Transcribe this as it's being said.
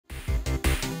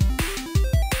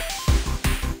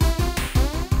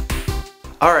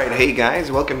Alright, hey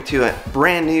guys, welcome to a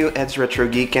brand new Eds Retro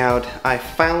Geek Out. I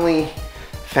finally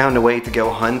found a way to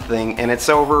go hunting, and it's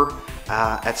over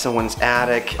at someone's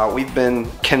attic. We've been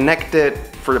connected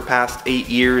for the past 8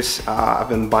 years. I've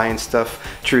been buying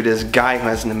stuff through this guy who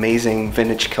has an amazing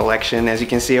vintage collection. As you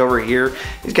can see over here,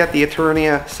 he's got the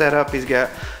Eternia set up, he's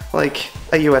got like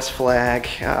a US flag,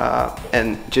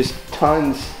 and just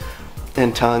tons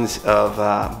and tons of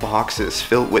boxes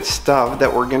filled with stuff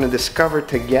that we're gonna discover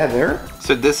together.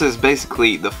 So this is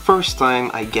basically the first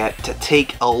time I get to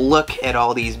take a look at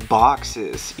all these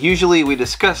boxes. Usually we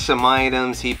discuss some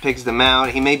items, he picks them out,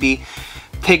 he maybe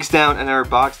takes down another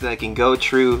box that I can go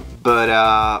through,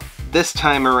 but this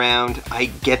time around I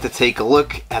get to take a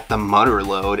look at the mother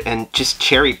load and just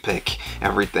cherry pick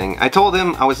everything. I told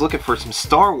him I was looking for some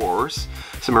Star Wars,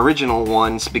 some original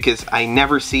ones, because I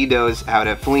never see those out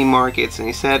at flea markets, and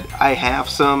he said I have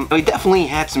some. We definitely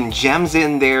had some gems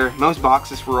in there. Most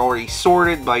boxes were already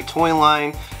sorted by toy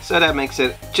line, so that makes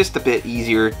it just a bit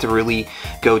easier to really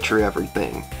go through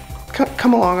everything.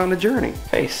 Come along on the journey.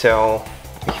 Okay, so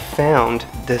we found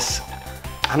this.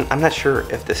 I'm not sure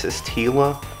if this is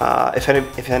Tila.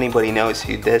 If anybody knows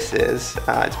who this is,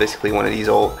 it's basically one of these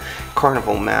old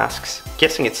carnival masks.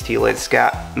 Guessing it's Tila. It's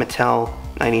got Mattel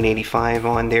 1985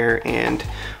 on there, and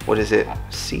what is it,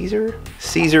 Caesar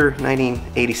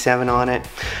 1987 on it.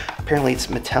 Apparently it's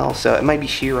Mattel, so it might be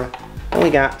She-Ra. Then we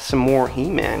got some more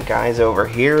He-Man guys over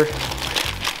here.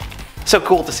 So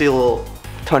cool to see a little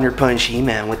Thunder Punch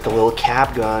He-Man with the little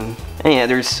cap gun. And yeah,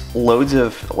 there's loads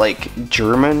of like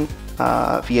German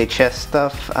VHS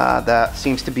stuff that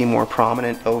seems to be more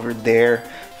prominent over there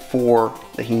for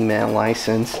the He-Man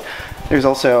license. There's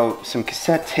also some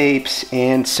cassette tapes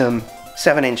and some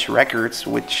 7-inch records,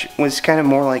 which was kind of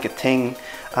more like a thing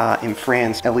in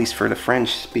France, at least for the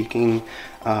French-speaking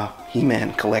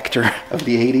He-Man collector of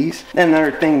the 80s. And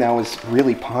another thing that was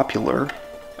really popular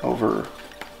over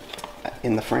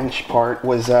in the French part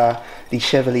was the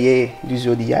Chevalier du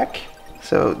Zodiac.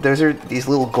 So those are these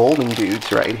little golden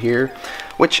dudes right here,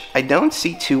 which I don't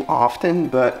see too often,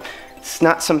 but it's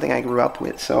not something I grew up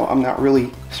with, so I'm not really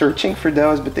searching for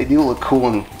those, but they do look cool,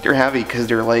 and they're heavy because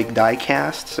they're like die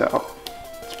cast, so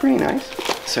it's pretty nice.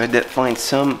 So I did find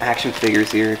some action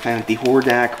figures here. I found the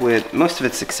Hordak with most of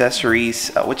its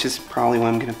accessories, which is probably why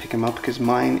I'm going to pick them up, because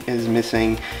mine is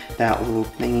missing that little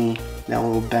thingy, that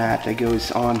little bat that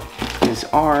goes on his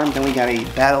arm. Then we got a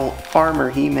Battle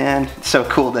Armor He-Man. It's so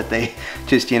cool that they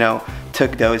just, you know,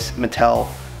 took those Mattel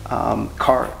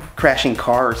crashing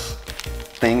cars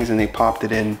things and they popped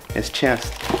it in his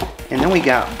chest. And then we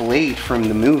got Blade from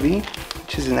the movie,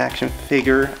 which is an action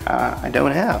figure I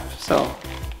don't have, so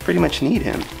pretty much need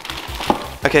him.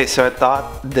 Okay, so I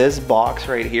thought this box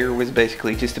right here was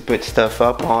basically just to put stuff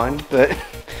up on, but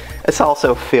it's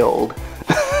also filled.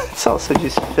 It's also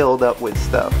just filled up with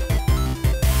stuff.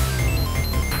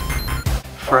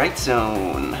 Fright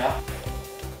Zone. Yeah.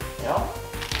 Yeah.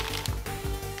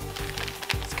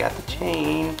 It's got the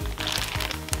chain.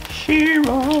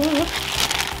 She-Ra.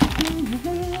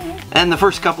 And the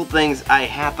first couple things I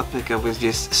had to pick up was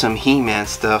just some He-Man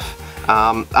stuff.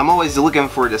 I'm always looking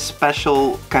for the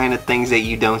special kind of things that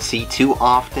you don't see too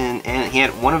often, and he had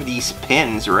one of these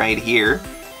pins right here.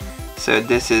 So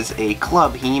this is a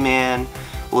Club He-Man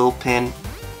little pin.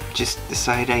 Just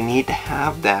decided I need to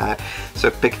have that, so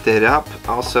I picked it up.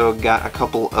 Also got a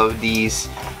couple of these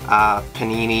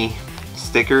Panini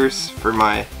stickers for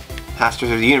my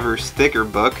Masters of the Universe sticker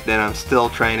book that I'm still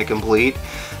trying to complete.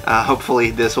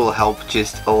 Hopefully this will help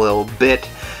just a little bit.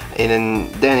 And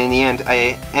then in the end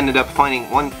I ended up finding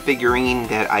one figurine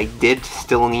that I did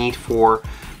still need for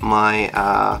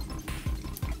my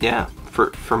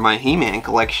for my He-Man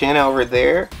collection over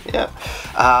there.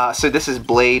 Yeah. So this is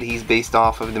Blade. He's based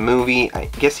off of the movie. I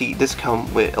guess he does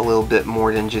come with a little bit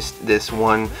more than just this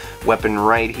one weapon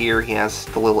right here. He has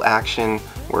the little action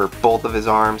where both of his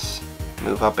arms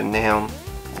move up and down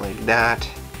like that.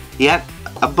 He had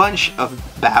a bunch of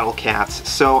Battle Cats,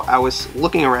 so I was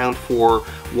looking around for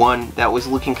one that was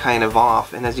looking kind of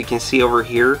off, and as you can see over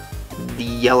here, the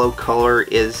yellow color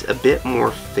is a bit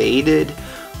more faded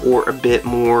or a bit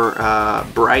more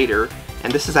brighter,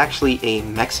 and this is actually a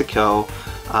Mexico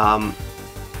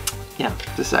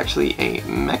this is actually a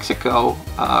Mexico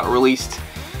released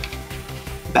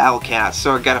Battle Cat.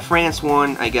 So I got a France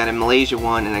one, I got a Malaysia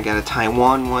one, and I got a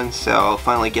Taiwan one, so I'll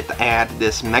finally get to add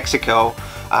this Mexico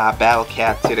Battle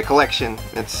Cat to the collection.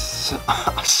 It's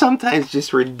sometimes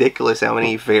just ridiculous how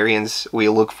many variants we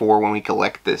look for when we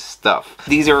collect this stuff.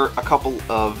 These are a couple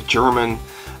of German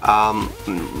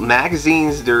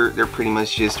magazines. They're pretty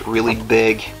much just really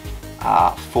big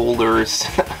folders,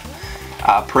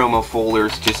 promo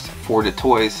folders, just afford the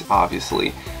toys,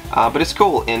 obviously. But it's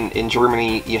cool. In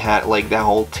Germany, you had like that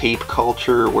whole tape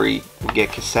culture where you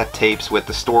get cassette tapes with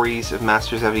the stories of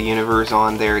Masters of the Universe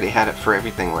on there. They had it for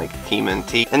everything like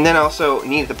TMNT. And then I also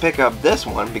needed to pick up this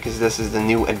one because this is the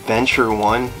new adventure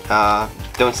one.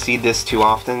 Don't see this too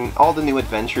often. All the new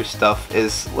adventure stuff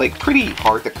is like pretty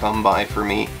hard to come by for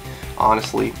me,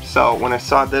 honestly. So when I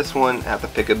saw this one, I had to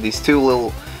pick up these two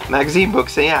little magazine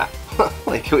books. So yeah,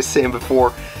 like I was saying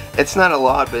before, it's not a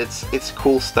lot, but it's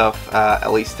cool stuff,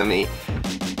 at least to me.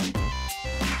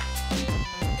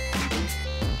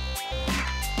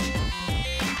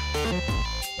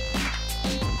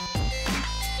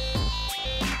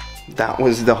 That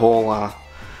was the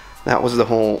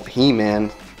whole He-Man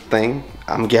thing,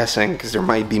 I'm guessing, because there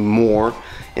might be more.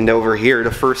 And over here,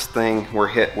 the first thing we're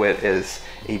hit with is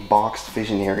a boxed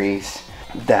Visionaries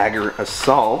Dagger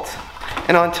Assault,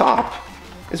 and on top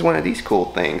is one of these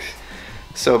cool things.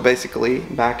 So basically,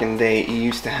 back in the day, you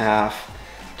used to have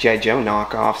G.I. Joe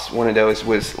knockoffs. One of those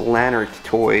was Lannert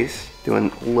Toys,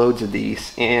 doing loads of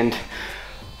these. And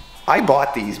I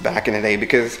bought these back in the day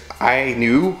because I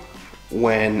knew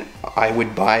when I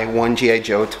would buy one G.I.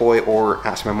 Joe toy or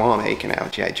ask my mom, hey, can I have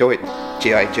a G.I.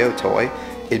 Joe toy?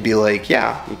 It'd be like,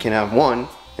 yeah, you can have one.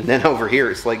 And then over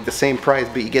here, it's like the same price,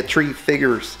 but you get 3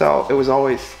 figures. So it was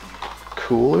always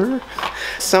cooler.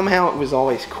 Somehow it was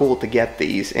always cool to get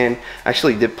these, and I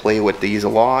actually did play with these a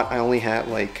lot. I only had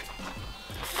like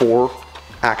 4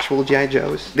 actual G.I.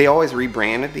 Joes. They always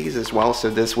rebranded these as well, so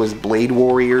this was Blade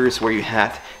Warriors, where you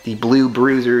had the Blue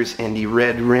Bruisers and the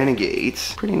Red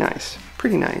Renegades. Pretty nice,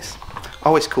 pretty nice.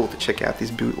 Always cool to check out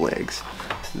these bootlegs.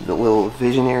 This is the little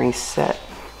Visionary set.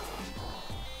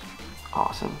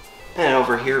 Awesome. And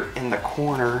over here in the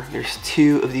corner, there's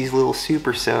 2 of these little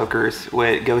Super Soakers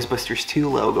with Ghostbusters 2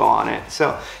 logo on it.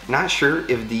 So, not sure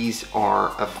if these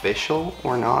are official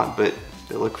or not, but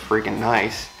they look freaking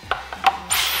nice.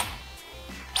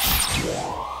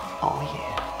 Oh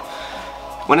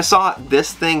yeah. When I saw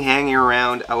this thing hanging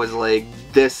around, I was like,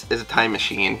 this is a time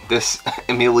machine. This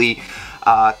immediately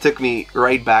took me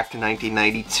right back to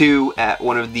 1992 at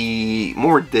one of the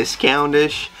more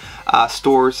discount-ish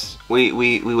stores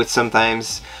we would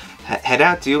sometimes head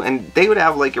out to, and they would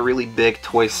have like a really big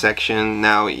toy section.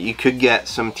 Now you could get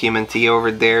some TMNT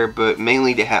over there, but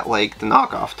mainly they had like the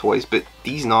knockoff toys. But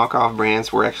these knockoff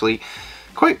brands were actually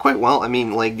quite well. I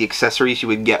mean, like the accessories you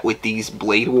would get with these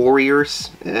Blade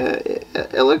Warriors,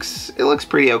 it looks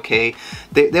pretty okay.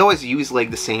 They always use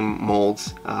like the same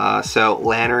molds. So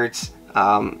Lannerts.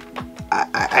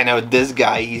 I know this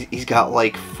guy, he's got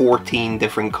like 14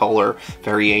 different color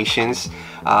variations,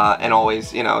 and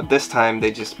always, you know, this time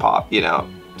they just pop, you know,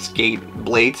 skate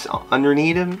blades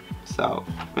underneath him, so,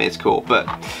 I mean, it's cool. But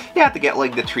you have to get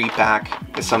like the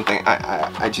 3-pack is something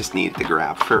I just needed to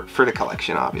grab for the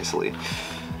collection, obviously.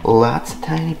 Lots of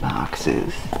tiny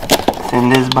boxes. In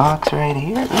this box right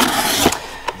here,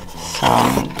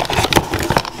 some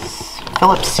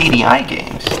Philips CDI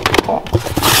games. Oh,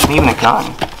 and even a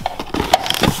gun.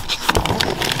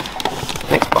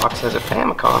 Next box has a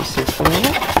Famicom system in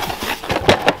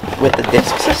it. With the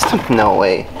disc system? No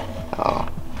way. Oh.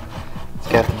 It's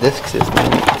got the disc system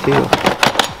in it too.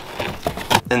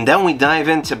 And then we dive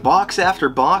into box after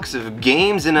box of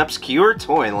games and obscure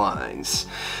toy lines.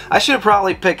 I should have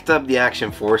probably picked up the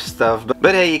Action Force stuff,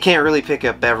 but hey, you can't really pick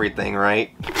up everything, right?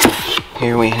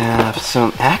 Here we have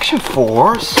some Action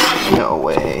Force. No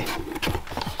way.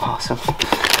 Awesome.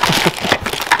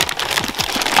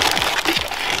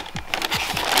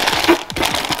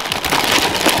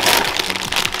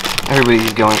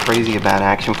 Everybody's going crazy about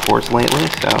Action Force lately,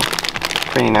 so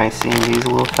pretty nice seeing these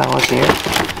little fellas here.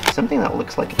 Something that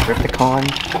looks like a Trypticon,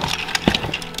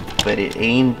 but it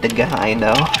ain't the guy,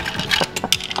 though.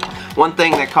 One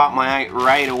thing that caught my eye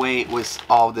right away was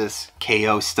all this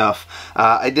KO stuff.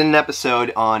 I did an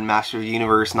episode on Master of the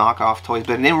Universe knockoff toys,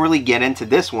 but I didn't really get into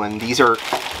this one. These are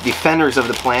Defenders of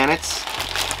the Planets.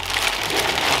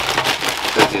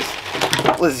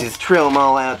 Let's just trill them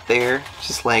all out there,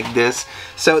 just like this.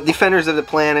 So, Defenders of the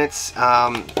Planets,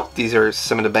 these are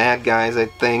some of the bad guys, I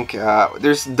think.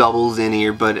 There's doubles in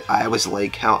here, but I was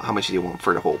like, how much do you want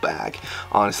for the whole bag,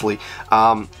 honestly?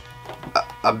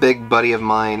 A big buddy of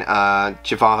mine,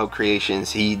 Chivaho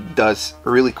Creations, he does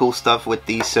really cool stuff with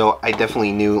these, so I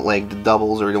definitely knew like the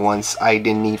doubles or the ones I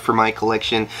didn't need for my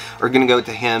collection are gonna go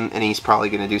to him, and he's probably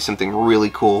gonna do something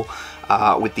really cool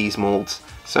with these molds.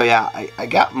 So yeah, I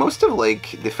got most of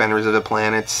like Defenders of the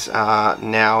Planets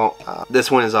now.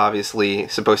 This one is obviously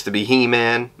supposed to be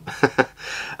He-Man.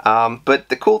 But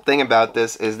the cool thing about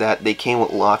this is that they came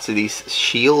with lots of these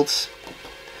shields.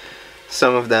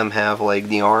 Some of them have like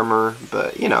the armor,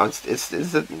 but you know, it's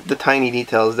the tiny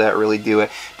details that really do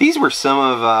it. These were some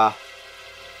of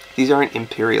these aren't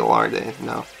Imperial, are they?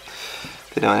 No,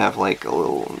 they don't have like a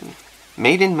little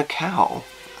made in Macau.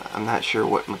 I'm not sure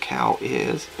what Macau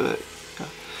is, but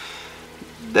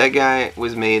that guy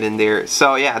was made in there.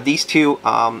 So yeah, these two.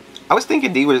 I was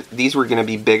thinking these were gonna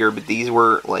be bigger, but these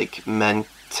were like meant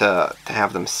to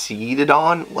have them seated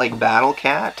on, like Battle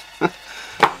Cat.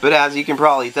 But as you can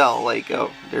probably tell, like, oh,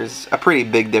 there's a pretty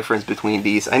big difference between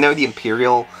these. I know the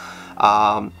Imperial,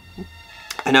 I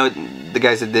know the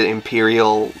guys that did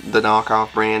Imperial, the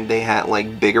knockoff brand, they had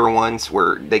like bigger ones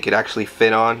where they could actually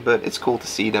fit on, but it's cool to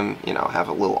see them, you know, have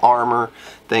a little armor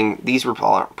thing. These were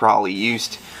probably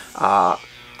used to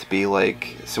be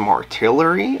like some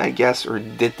artillery, I guess, or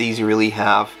did these really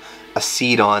have a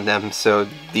seat on them so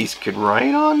these could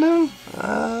ride on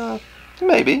them?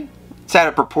 Maybe. It's out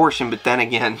of proportion, but then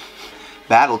again,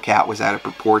 Battle Cat was out of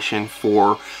proportion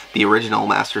for the original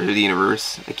Masters of the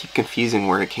Universe. I keep confusing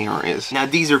where the camera is. Now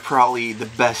these are probably the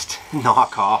best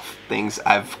knockoff things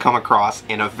I've come across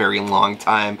in a very long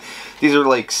time. These are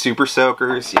like super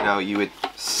soakers. You know, you would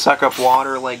suck up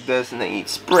water like this and then you'd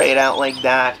spray it out like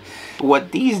that.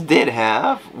 What these did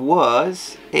have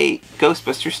was a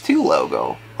Ghostbusters 2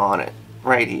 logo on it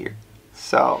right here.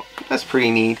 So that's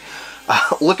pretty neat.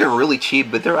 Looking really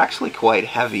cheap, but they're actually quite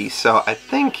heavy, so I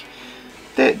think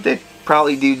they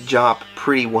probably do the job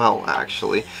pretty well,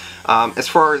 actually. As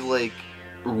far as like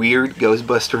weird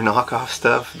Ghostbuster knockoff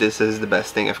stuff, this is the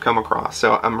best thing I've come across,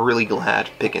 so I'm really glad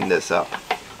picking this up.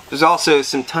 There's also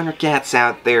some Thundercats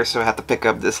out there, so I have to pick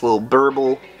up this little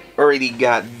burble. Already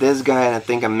got this guy, and I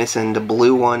think I'm missing the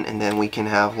blue one, and then we can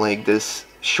have like this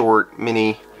short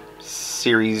mini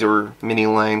series or mini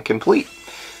line complete.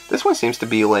 This one seems to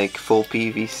be like full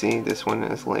PVC. This one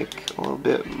is like a little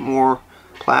bit more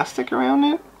plastic around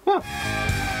it. Yeah.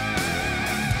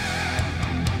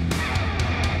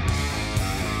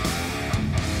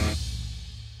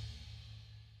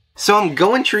 So I'm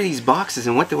going through these boxes,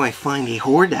 and what do I find? A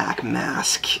Hordak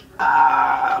mask.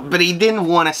 But he didn't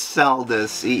want to sell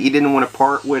this. He didn't want to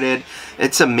part with it.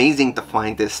 It's amazing to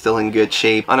find this still in good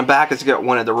shape. On the back, it's got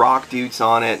one of the Rock dudes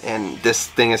on it, and this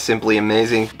thing is simply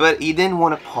amazing. But he didn't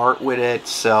want to part with it,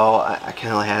 so I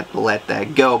kind of had to let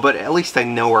that go. But at least I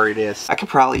know where it is. I could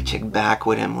probably check back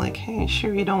with him, like, hey,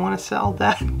 sure you don't want to sell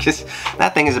that? Because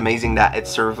that thing is amazing that it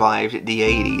survived the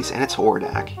 80s, and it's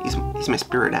Hordak. He's my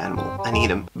spirit animal. I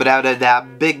need him. But out of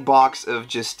that big box of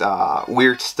just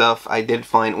weird stuff, I did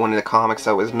find one of the comics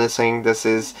I was missing. This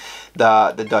is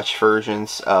the Dutch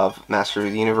versions of Masters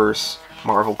of the Universe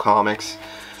Marvel Comics.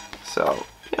 So,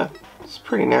 yeah, it's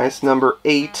pretty nice. Number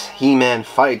 8, He-Man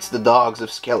fights the dogs of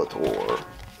Skeletor,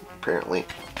 apparently.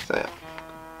 So, yeah.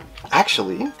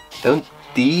 Actually, don't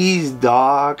these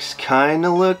dogs kind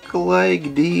of look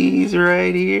like these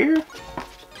right here?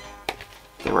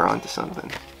 They were onto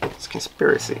something. It's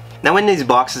conspiracy. Now in these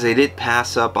boxes I did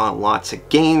pass up on lots of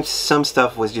games. Some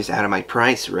stuff was just out of my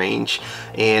price range,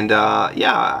 and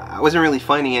yeah, I wasn't really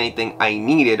finding anything I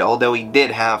needed, although he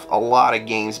did have a lot of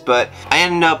games. But I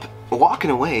ended up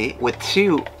walking away with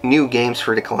 2 new games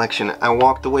for the collection. I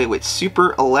walked away with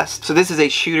Super Aleste. So this is a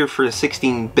shooter for the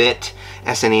 16-bit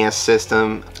SNES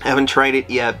system. I haven't tried it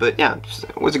yet, but yeah,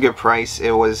 it was a good price.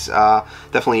 It was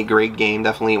definitely a great game,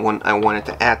 definitely one I wanted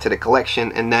to add to the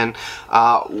collection. And then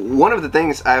one of the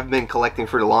things I've been collecting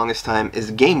for the longest time is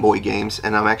Game Boy games,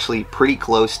 and I'm actually pretty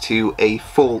close to a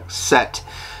full set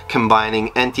combining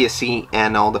NTSC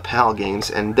and all the PAL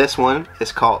games, and this one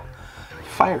is called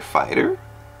Firefighter.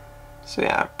 So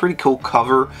yeah, pretty cool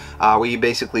cover. What you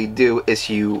basically do is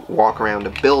you walk around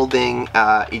a building.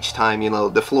 Each time, you know,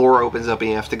 the floor opens up and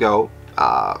you have to go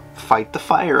fight the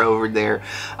fire over there.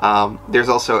 There's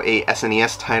also a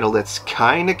SNES title that's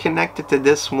kind of connected to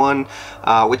this one,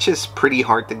 which is pretty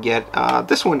hard to get.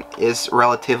 This one is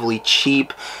relatively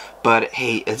cheap, but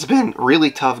hey, it's been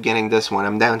really tough getting this one.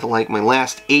 I'm down to like my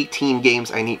last 18 games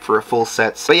I need for a full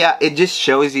set. But yeah, it just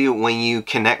shows you when you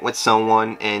connect with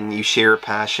someone and you share a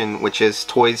passion, which is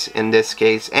toys in this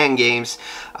case, and games,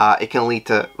 it can lead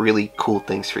to really cool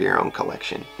things for your own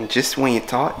collection. And just when you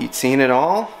thought you'd seen it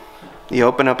all, you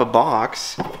open up a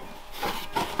box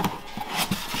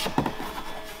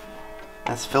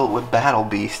that's filled with Battle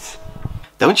Beasts.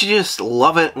 Don't you just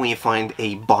love it when you find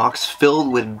a box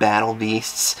filled with Battle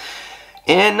Beasts?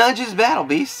 And not just Battle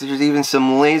Beasts, there's even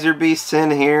some Laser Beasts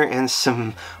in here and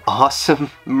some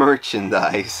awesome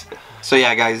merchandise. So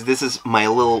yeah guys, this is my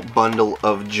little bundle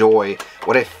of joy.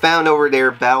 What I found over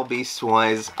there Battle Beasts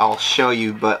wise, I'll show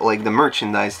you, but like the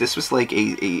merchandise, this was like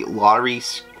a lottery,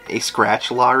 a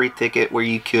scratch lottery ticket where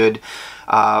you could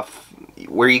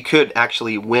where you could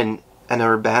actually win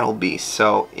another battle beast.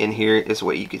 So in here is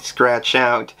what you could scratch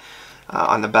out.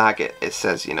 On the back it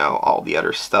says, you know, all the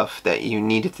other stuff that you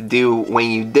needed to do when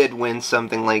you did win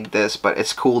something like this. But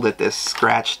it's cool that this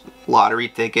scratched lottery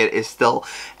ticket is still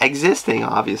existing,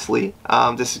 obviously.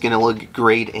 This is gonna look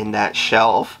great in that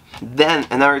shelf. Then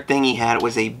another thing he had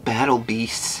was a Battle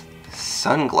Beast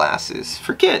sunglasses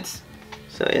for kids.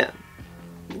 So yeah,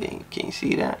 can you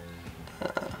see that?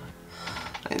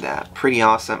 Like that, pretty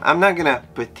awesome. I'm not gonna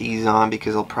put these on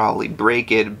because I'll probably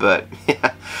break it, but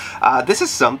yeah. This is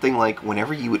something like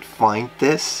whenever you would find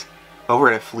this over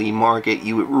at a flea market,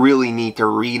 you would really need to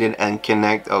read it and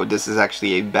connect. Oh, this is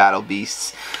actually a Battle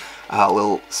Beasts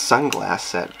little sunglass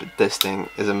set, but this thing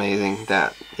is amazing.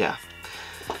 That, yeah.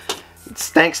 It's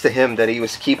thanks to him that he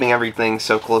was keeping everything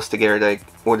so close together that I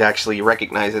would actually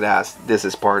recognize it as this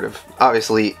is part of.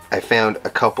 Obviously, I found a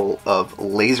couple of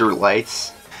laser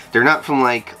lights. They're not from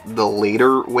like the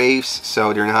later waves,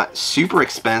 so they're not super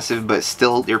expensive, but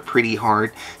still they're pretty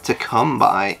hard to come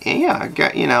by. And yeah, I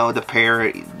got, you know, the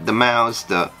parrot, the mouse,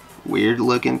 the weird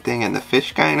looking thing, and the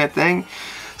fish kind of thing.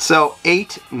 So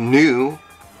 8 new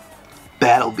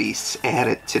Battle Beasts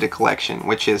added to the collection,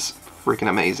 which is freaking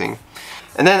amazing.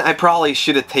 And then I probably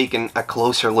should have taken a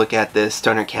closer look at this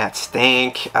Thundercats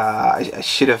tank. I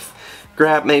should have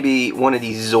grabbed maybe one of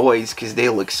these Zoids because they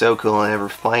look so cool. I never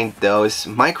find those.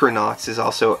 Micronauts is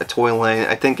also a toy line.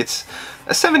 I think it's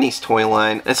a 70s toy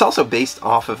line. It's also based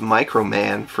off of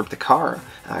Microman from Takara,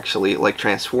 actually, like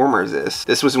Transformers is.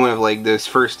 This was one of like those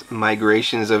first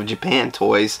migrations of Japan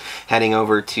toys heading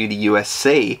over to the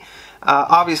USA.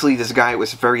 Obviously, this guy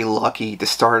was very lucky to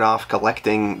start off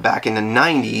collecting back in the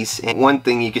 90s, and one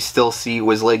thing you could still see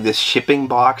was like this shipping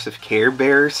box of Care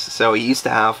Bears. So he used to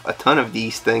have a ton of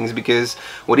these things because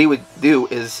what he would do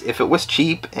is, if it was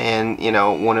cheap and, you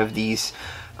know, one of these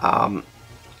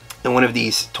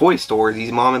toy stores,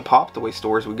 these mom and pop toy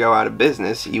stores would go out of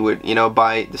business, he would, you know,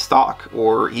 buy the stock,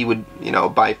 or he would, you know,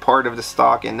 buy part of the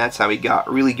stock, and that's how he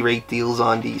got really great deals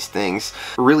on these things.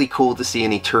 Really cool to see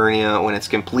an Eternia when it's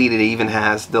completed. It even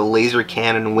has the laser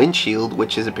cannon windshield,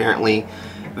 which is apparently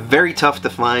very tough to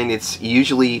find. It's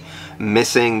usually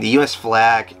missing the US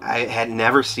flag. I had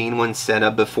never seen one set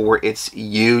up before. It's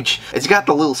huge. It's got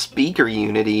the little speaker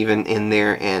unit even in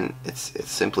there, and it's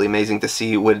simply amazing to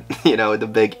see with, you know, the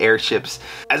big airships.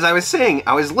 As I was saying,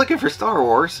 I was looking for Star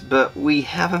Wars, but we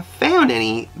haven't found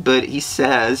any, but he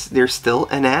says there's still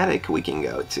an attic we can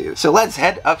go to. So let's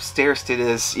head upstairs to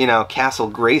this, you know, Castle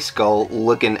Grayskull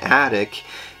looking attic,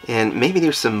 and maybe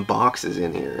there's some boxes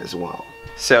in here as well.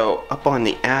 So up on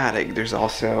the attic, there's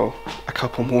also a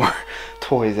couple more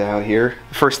toys out here.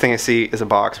 The first thing I see is a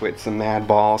box with some Mad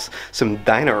Balls, some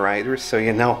Dino Riders, so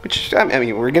you know, which, I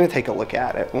mean, we're gonna take a look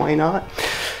at it. Why not?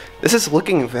 This is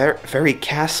looking very, very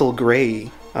Castle Gray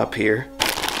up here.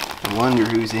 I wonder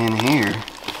who's in here.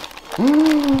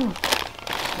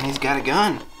 He's got a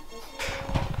gun.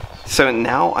 So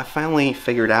now I finally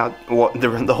figured out what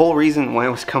the whole reason why I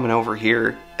was coming over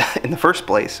here in the first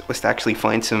place was to actually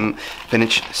find some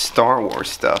vintage Star Wars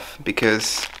stuff,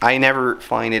 because I never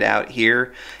find it out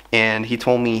here, and he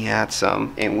told me he had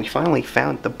some, and we finally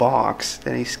found the box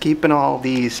that he's keeping all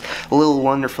these little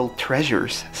wonderful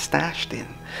treasures stashed in.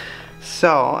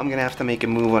 So I'm gonna have to make a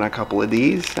move on a couple of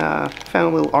these. Found a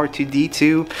little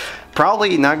R2-D2.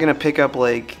 Probably not gonna pick up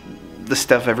like the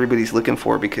stuff everybody's looking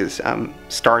for because I'm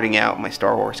starting out my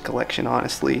Star Wars collection,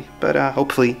 honestly. But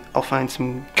hopefully I'll find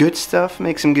some good stuff,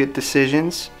 make some good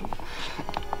decisions.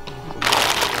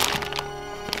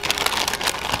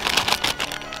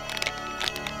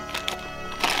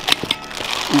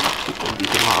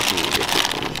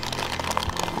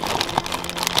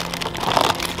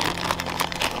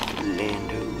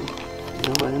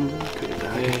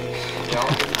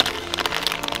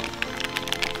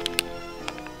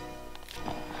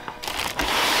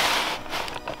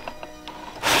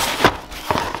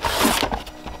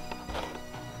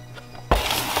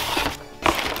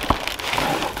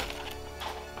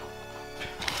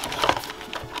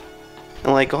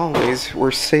 Like always, we're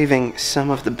saving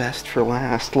some of the best for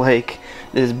last, like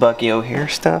this Bucky O'Hare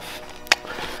stuff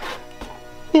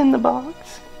in the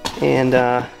box, and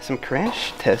some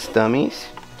crash test dummies.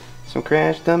 I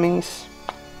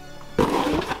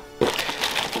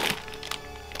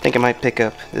think I might pick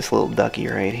up this little ducky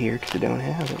right here because I don't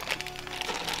have it.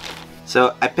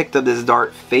 So I picked up this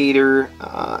Darth Vader.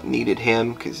 Needed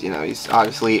him because, you know, he's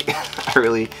obviously a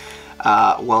really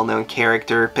well-known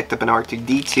character. Picked up an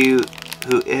R2-D2.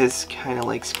 Who is kind of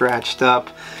like scratched up,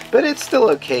 but it's still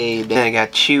okay. Then I got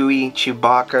Chewie,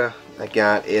 Chewbacca, I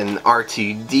got an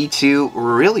R2-D2,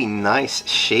 really nice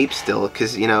shape still,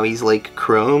 because, you know, he's like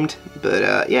chromed,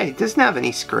 but yeah, he doesn't have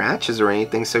any scratches or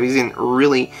anything, so he's in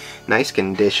really nice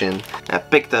condition. I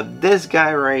picked up this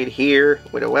guy right here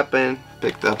with a weapon,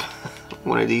 picked up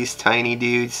one of these tiny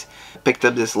dudes, picked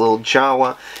up this little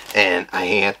Jawa, and I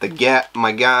had to get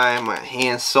my guy, my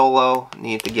Han Solo,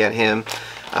 need to get him.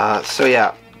 So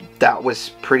yeah, that was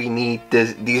pretty neat.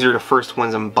 These are the first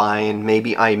ones I'm buying.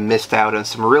 Maybe I missed out on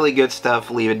some really good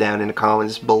stuff. Leave it down in the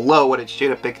comments below what I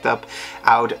should have picked up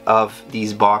out of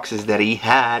these boxes that he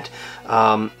had.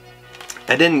 I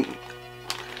didn't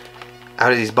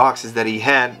out of these boxes that he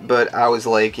had, but I was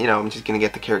like, you know, I'm just gonna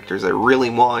get the characters I really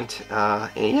want,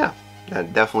 and yeah,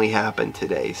 that definitely happened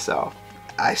today. So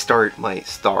I start my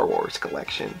Star Wars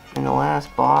collection. And the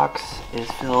last box is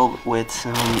filled with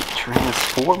some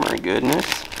Transformer goodness.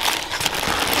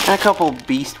 And a couple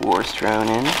Beast Wars thrown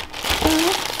in.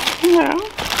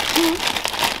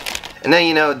 And then,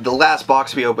 you know, the last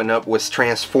box we opened up was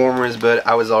Transformers, but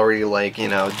I was already like, you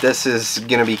know, this is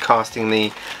gonna be costing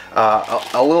me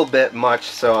a little bit much,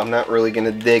 so I'm not really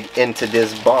gonna dig into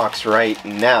this box right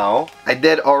now. I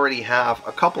did already have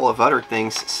a couple of other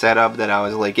things set up that I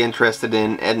was like interested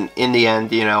in, and in the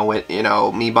end, you know, with, you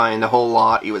know, me buying the whole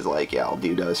lot, he was like, yeah, I'll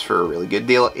do those for a really good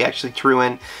deal. He actually threw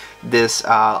in this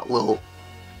little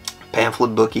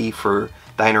pamphlet bookie for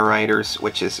Dino Riders,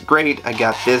 which is great. I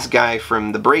got this guy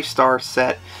from the Brave Star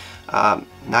set.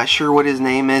 Not sure what his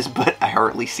name is, but I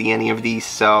hardly see any of these,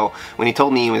 so when he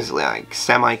told me he was like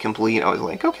semi-complete, I was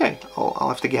like, okay, I'll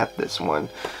have to get this one.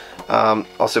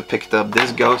 Also picked up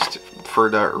this ghost for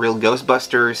the real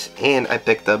Ghostbusters, and I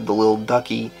picked up the little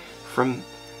ducky from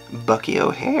Bucky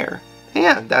O'Hare.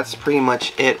 Yeah, that's pretty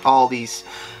much it. All these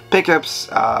pickups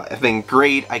have been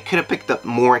great. I could have picked up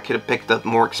more. I could have picked up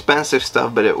more expensive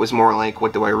stuff, but it was more like,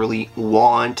 what do I really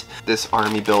want? This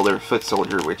army builder foot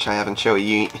soldier, which I haven't shown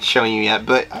you yet,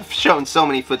 but I've shown so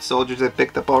many foot soldiers I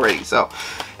picked up already. So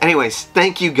anyways,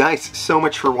 thank you guys so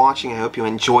much for watching. I hope you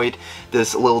enjoyed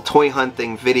this little toy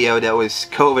hunting video that was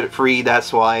COVID free.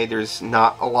 That's why there's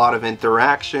not a lot of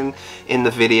interaction in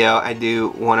the video. I do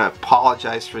want to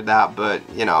apologize for that, but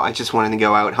you know, I just wanted to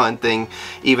go out hunting,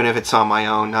 even if it's on my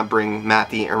own, not bring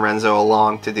Matty and Renzo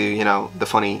along to do, you know, the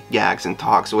funny gags and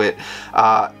talks with.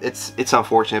 It's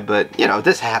unfortunate, but you know,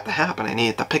 this had to happen. I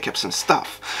needed to pick up some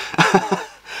stuff.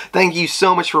 Thank you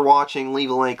so much for watching. Leave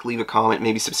a like, leave a comment,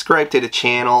 maybe subscribe to the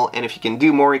channel, and if you can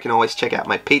do more, you can always check out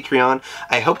my Patreon.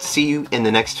 I hope to see you in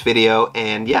the next video,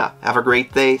 and yeah, have a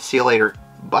great day. See you later.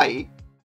 Bye.